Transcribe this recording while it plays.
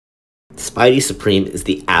Spidey Supreme is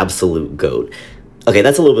the absolute GOAT. Okay,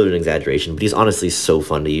 that's a little bit of an exaggeration, but he's honestly so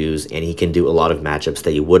fun to use, and he can do a lot of matchups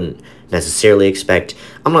that you wouldn't necessarily expect.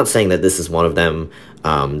 I'm not saying that this is one of them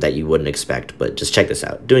that you wouldn't expect, but just check this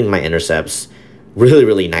out. Doing my intercepts, really,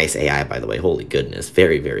 really nice AI, by the way. Holy goodness,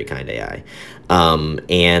 very, very kind AI.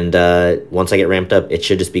 Once I get ramped up, it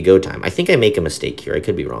should just be go time. I think I make a mistake here. I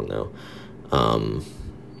could be wrong, though.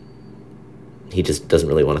 He just doesn't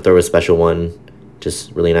really want to throw a special one.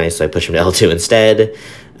 Just really nice, so I push him to L2 instead.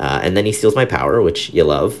 And then he steals my power, which you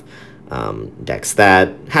love. Dex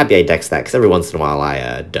that. Happy I dex that, because every once in a while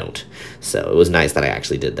I don't. So it was nice that I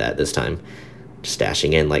actually did that this time. Just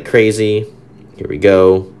dashing in like crazy. Here we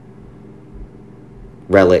go.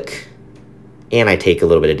 Relic. And I take a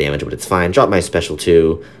little bit of damage, but it's fine. Drop my special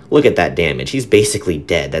too. Look at that damage. He's basically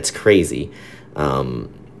dead. That's crazy.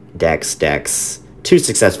 Dex, Dex. 2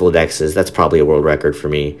 successful dexes. That's probably a world record for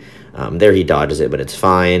me. There he dodges it, but it's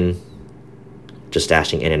fine. Just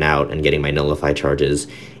dashing in and out and getting my nullify charges.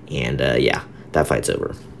 And yeah, that fight's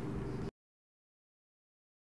over.